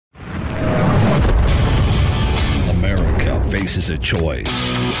faces a choice.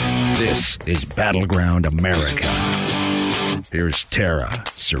 This is Battleground America. Here's Tara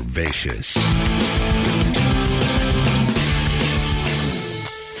Servatius.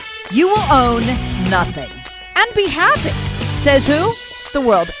 You will own nothing and be happy. Says who? The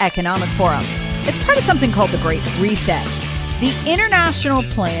World Economic Forum. It's part of something called the Great Reset, the international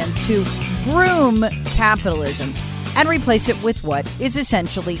plan to groom capitalism and replace it with what is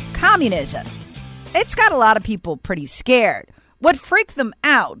essentially communism. It's got a lot of people pretty scared. What freaked them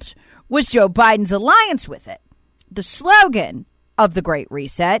out was Joe Biden's alliance with it. The slogan of the Great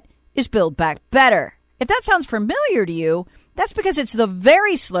Reset is Build Back Better. If that sounds familiar to you, that's because it's the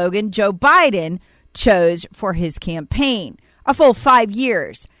very slogan Joe Biden chose for his campaign, a full 5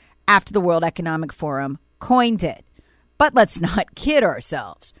 years after the World Economic Forum coined it. But let's not kid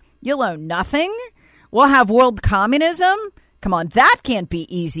ourselves. You'll own nothing? We'll have world communism? Come on, that can't be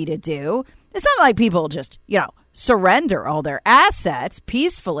easy to do. It's not like people just, surrender all their assets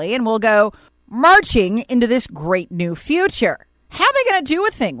peacefully and we'll go marching into this great new future. How are they going to do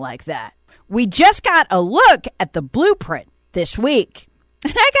a thing like that? We just got a look at the blueprint this week.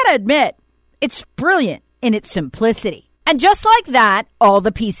 And I got to admit, it's brilliant in its simplicity. And just like that, all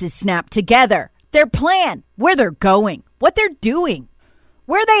the pieces snap together. Their plan, where they're going, what they're doing,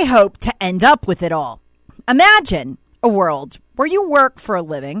 where they hope to end up with it all. Imagine a world where you work for a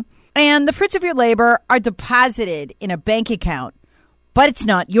living and the fruits of your labor are deposited in a bank account, but it's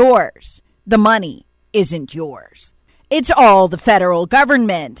not yours. The money isn't yours. It's all the federal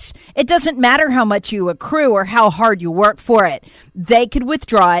government's. It doesn't matter how much you accrue or how hard you work for it. They could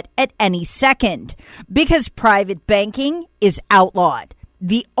withdraw it at any second because private banking is outlawed.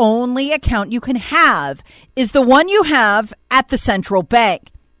 The only account you can have is the one you have at the central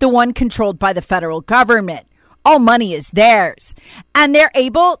bank, the one controlled by the federal government. All money is theirs, and they're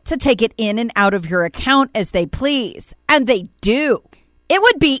able to take it in and out of your account as they please, and they do. It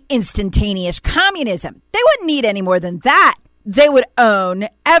would be instantaneous communism. They wouldn't need any more than that. They would own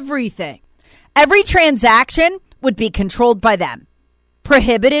everything. Every transaction would be controlled by them,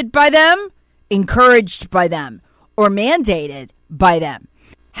 prohibited by them, encouraged by them, or mandated by them.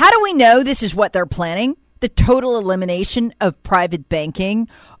 How do we know this is what they're planning? The total elimination of private banking,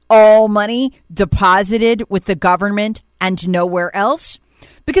 all money deposited with the government and nowhere else?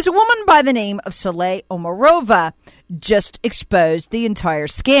 Because a woman by the name of Soleil Omarova just exposed the entire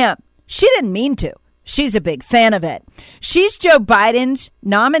scam. She didn't mean to. She's a big fan of it. She's Joe Biden's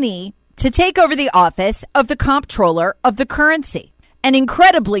nominee to take over the office of the comptroller of the currency, an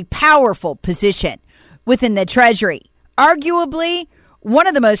incredibly powerful position within the Treasury, arguably one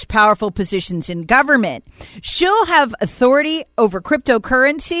of the most powerful positions in government. She'll have authority over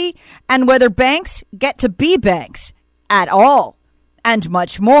cryptocurrency and whether banks get to be banks at all, and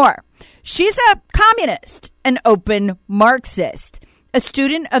much more. She's a communist, an open Marxist, a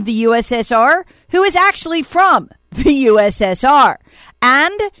student of the USSR who is actually from the USSR,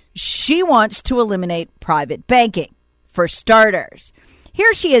 and she wants to eliminate private banking, for starters.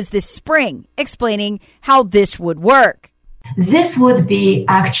 Here she is this spring explaining how this would work. This would be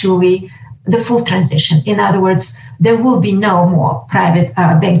actually the full transition. In other words, there will be no more private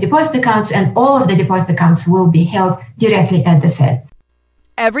bank deposit accounts, and all of the deposit accounts will be held directly at the Fed.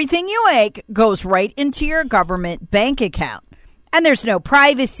 Everything you make goes right into your government bank account, and there's no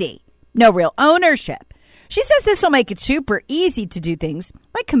privacy, no real ownership. She says this will make it super easy to do things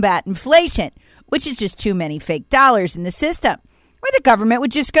like combat inflation, which is just too many fake dollars in the system, where the government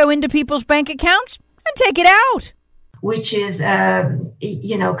would just go into people's bank accounts and take it out. Which is,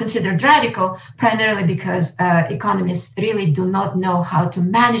 considered radical, primarily because economists really do not know how to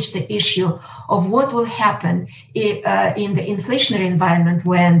manage the issue of what will happen in the inflationary environment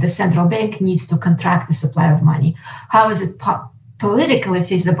when the central bank needs to contract the supply of money. How is it politically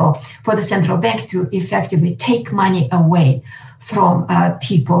feasible for the central bank to effectively take money away from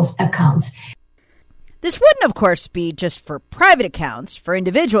people's accounts? This wouldn't, of course, be just for private accounts, for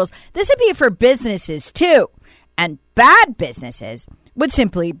individuals. This would be for businesses, too. And bad businesses would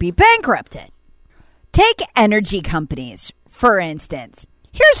simply be bankrupted. Take energy companies, for instance.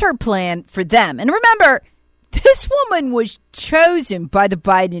 Here's her plan for them. And remember, this woman was chosen by the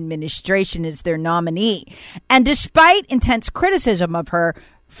Biden administration as their nominee. And despite intense criticism of her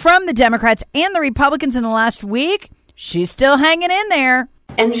from the Democrats and the Republicans in the last week, she's still hanging in there.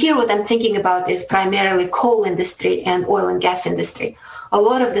 And here what I'm thinking about is primarily coal industry and oil and gas industry. A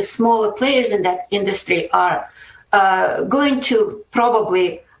lot of the smaller players in that industry are going to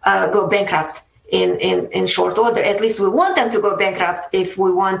probably go bankrupt in short order. At least we want them to go bankrupt if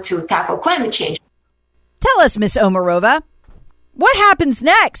we want to tackle climate change. Tell us, Ms. Omarova, what happens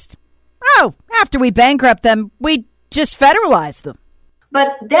next? Oh, after we bankrupt them, we just federalize them.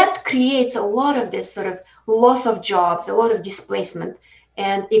 But that creates a lot of this sort of loss of jobs, a lot of displacement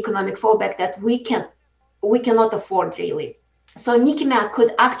and economic fallback that we cannot afford really. So Nikki Mack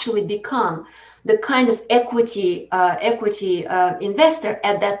could actually become the kind of equity investor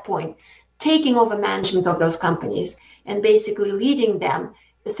at that point, taking over management of those companies and basically leading them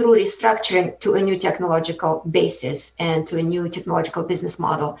through restructuring to a new technological basis and to a new technological business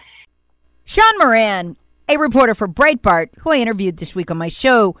model. Sean Moran, a reporter for Breitbart, who I interviewed this week on my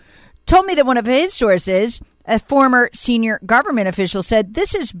show, told me that one of his sources, a former senior government official, said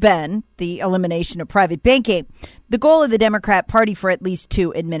this has been, the elimination of private banking, the goal of the Democrat Party for at least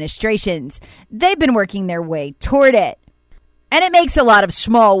 2 administrations. They've been working their way toward it. And it makes a lot of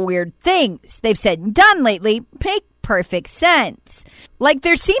small, weird things they've said and done lately make perfect sense. Like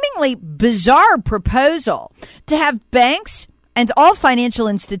their seemingly bizarre proposal to have banks and all financial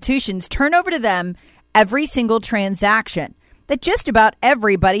institutions turn over to them every single transaction that just about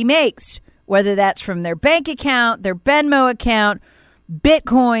everybody makes, whether that's from their bank account, their Venmo account,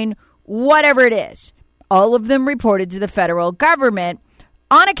 Bitcoin, whatever it is. All of them reported to the federal government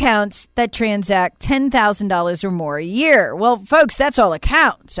on accounts that transact $10,000 or more a year. Well, folks, that's all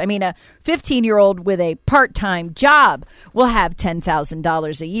accounts. I mean, a 15-year-old with a part-time job will have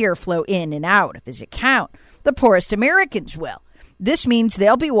 $10,000 a year flow in and out of his account. The poorest Americans will. This means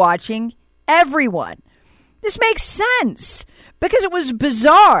they'll be watching everyone. This makes sense because it was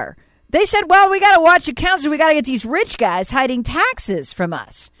bizarre. They said, well, we got to watch accounts and we got to get these rich guys hiding taxes from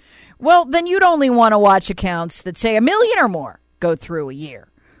us. Well, then you'd only want to watch accounts that say $1 million or more go through a year,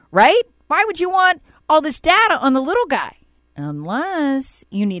 right? Why would you want all this data on the little guy? Unless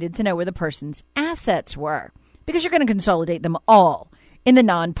you needed to know where the person's assets were, because you're going to consolidate them all in the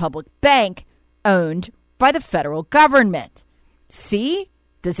non-public bank owned by the federal government. See?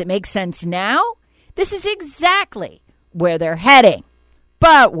 Does it make sense now? This is exactly where they're heading.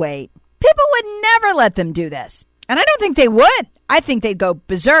 But wait, people would never let them do this. And I don't think they would. I think they'd go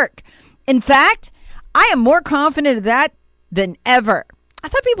berserk. In fact, I am more confident of that than ever. I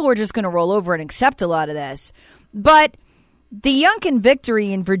thought people were just going to roll over and accept a lot of this. But the Youngkin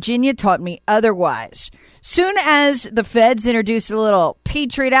victory in Virginia taught me otherwise. Soon as the feds introduced a little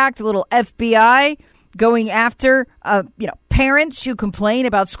Patriot Act, a little FBI going after parents who complain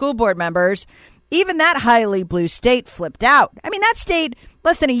about school board members, even that highly blue state flipped out. I mean, that state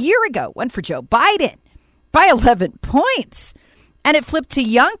less than a year ago went for Joe Biden by 11 points. And it flipped to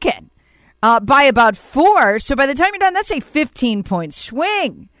Youngkin by about 4. So by the time you're done, that's a 15-point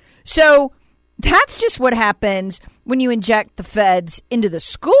swing. So that's just what happens when you inject the feds into the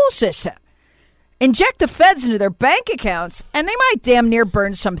school system. Inject the feds into their bank accounts, and they might damn near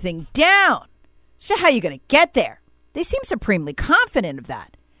burn something down. So how are you going to get there? They seem supremely confident of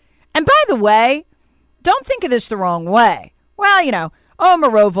that. And by the way, don't think of this the wrong way. Well,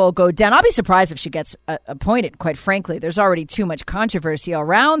 Omarova will go down. I'll be surprised if she gets appointed, quite frankly. There's already too much controversy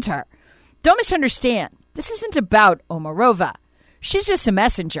around her. Don't misunderstand. This isn't about Omarova. She's just a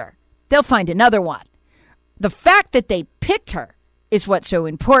messenger. They'll find another one. The fact that they picked her is what's so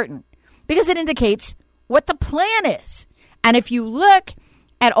important because it indicates what the plan is. And if you look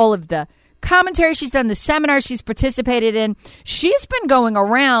at all of the commentary she's done, the seminars she's participated in, she's been going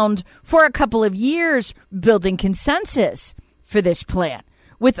around for a couple of years building consensus for this plan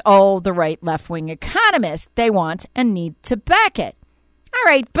with all the right left-wing economists. They want and need to back it. All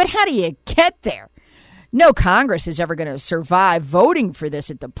right, but how do you get there? No Congress is ever going to survive voting for this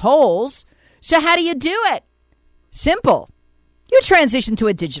at the polls. So how do you do it? Simple. You transition to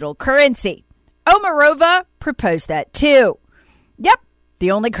a digital currency. Omarova proposed that too. Yep,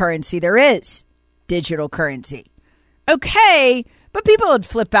 the only currency there is. Digital currency. Okay, but people would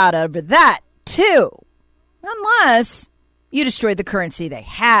flip out over that too. Unless you destroy the currency they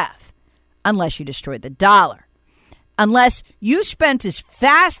have. Unless you destroy the dollar. Unless you spent as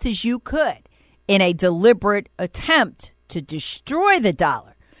fast as you could in a deliberate attempt to destroy the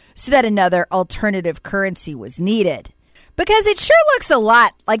dollar so that another alternative currency was needed. Because it sure looks a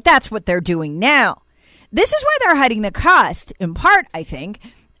lot like that's what they're doing now. This is why they're hiding the cost, in part, I think,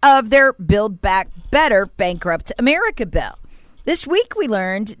 of their Build Back Better Bankrupt America bill. This week we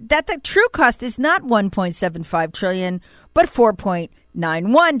learned that the true cost is not $1.75 trillion, but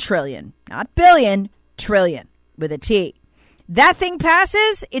 $4.91 trillion. Not billion, trillion with a T. That thing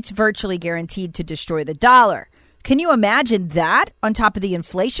passes, it's virtually guaranteed to destroy the dollar. Can you imagine that on top of the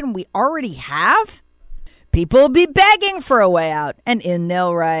inflation we already have? People will be begging for a way out, and in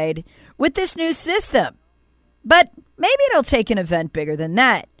they'll ride with this new system. But maybe it'll take an event bigger than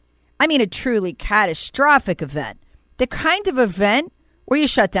that. I mean, a truly catastrophic event. The kind of event where you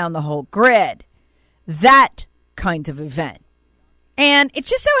shut down the whole grid. That kind of event. And it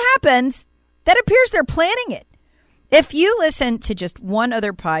just so happens that it appears they're planning it. If you listen to just one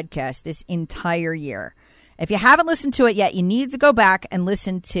other podcast this entire year, if you haven't listened to it yet, you need to go back and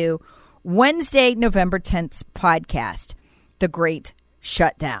listen to Wednesday, November 10th's podcast, The Great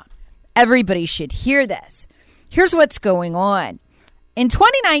Shutdown. Everybody should hear this. Here's what's going on. In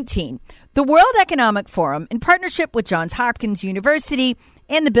 2019, the World Economic Forum, in partnership with Johns Hopkins University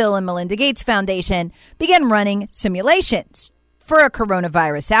and the Bill and Melinda Gates Foundation, began running simulations for a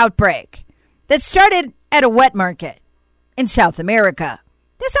coronavirus outbreak that started at a wet market in South America.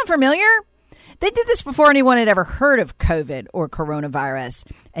 That sound familiar? They did this before anyone had ever heard of COVID or coronavirus.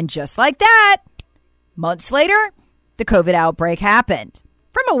 And just like that, months later, the COVID outbreak happened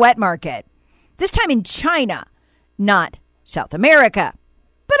from a wet market, this time in China, not South America.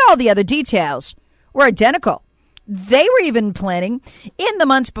 But all the other details were identical. They were even planning in the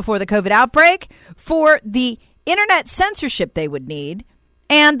months before the COVID outbreak for the internet censorship they would need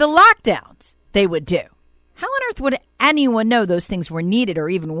and the lockdowns they would do. How on earth would anyone know those things were needed or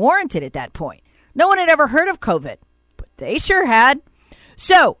even warranted at that point? No one had ever heard of COVID, but they sure had.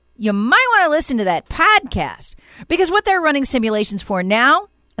 So you might want to listen to that podcast because what they're running simulations for now,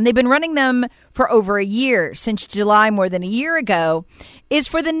 and they've been running them for over a year, since July, more than a year ago, is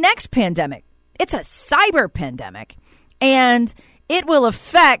for the next pandemic. It's a cyber pandemic, and it will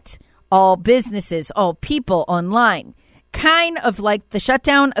affect all businesses, all people online. Kind of like the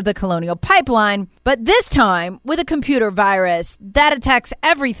shutdown of the Colonial Pipeline, but this time with a computer virus that attacks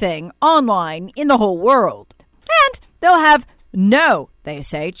everything online in the whole world. And they'll have no, they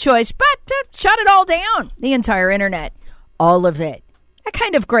say, choice but to shut it all down. The entire internet. All of it. A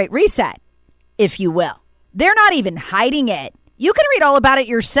kind of great reset, if you will. They're not even hiding it. You can read all about it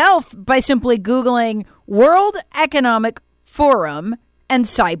yourself by simply Googling World Economic Forum and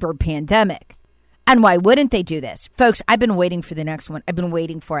cyber pandemic. And why wouldn't they do this? Folks, I've been waiting for the next one. I've been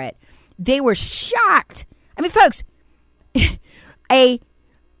waiting for it. They were shocked. I mean, folks, a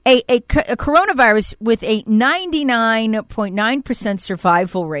coronavirus with a 99.9%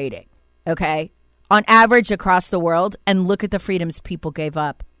 survival rating, okay, on average across the world, and look at the freedoms people gave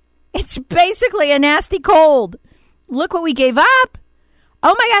up. It's basically a nasty cold. Look what we gave up.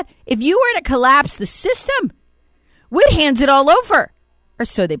 Oh, my God. If you were to collapse the system, we'd hand it all over. Or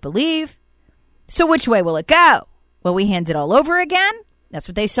so they believe. So which way will it go? Will we hand it all over again? That's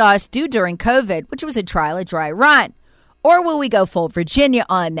what they saw us do during COVID, which was a trial, a dry run. Or will we go full Virginia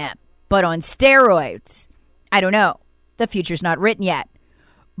on them, but on steroids? I don't know. The future's not written yet.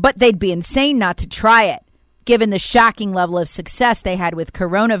 But they'd be insane not to try it, given the shocking level of success they had with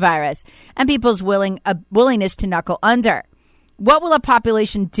coronavirus and people's willingness to knuckle under. What will a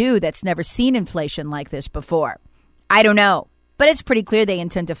population do that's never seen inflation like this before? I don't know. But it's pretty clear they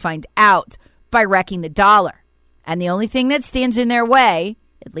intend to find out by wrecking the dollar. And the only thing that stands in their way,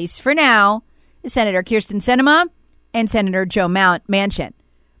 at least for now, is Senator Kyrsten Sinema and Senator Joe Manchin.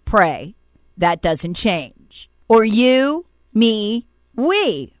 Pray that doesn't change. Or you, me,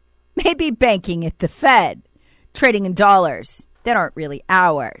 we may be banking at the Fed, trading in dollars that aren't really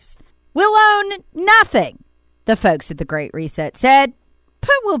ours. We'll own nothing, the folks at the Great Reset said,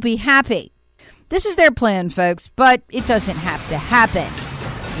 but we'll be happy. This is their plan, folks, but it doesn't have to happen.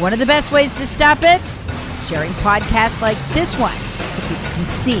 One of the best ways to stop it? Sharing podcasts like this one so people can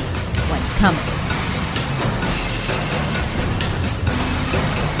see what's coming.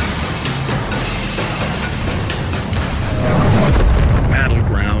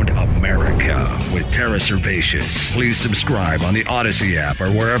 Battleground America with Tara Servatius. Please subscribe on the Odyssey app or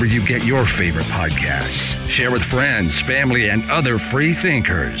wherever you get your favorite podcasts. Share with friends, family, and other free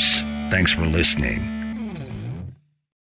thinkers. Thanks for listening.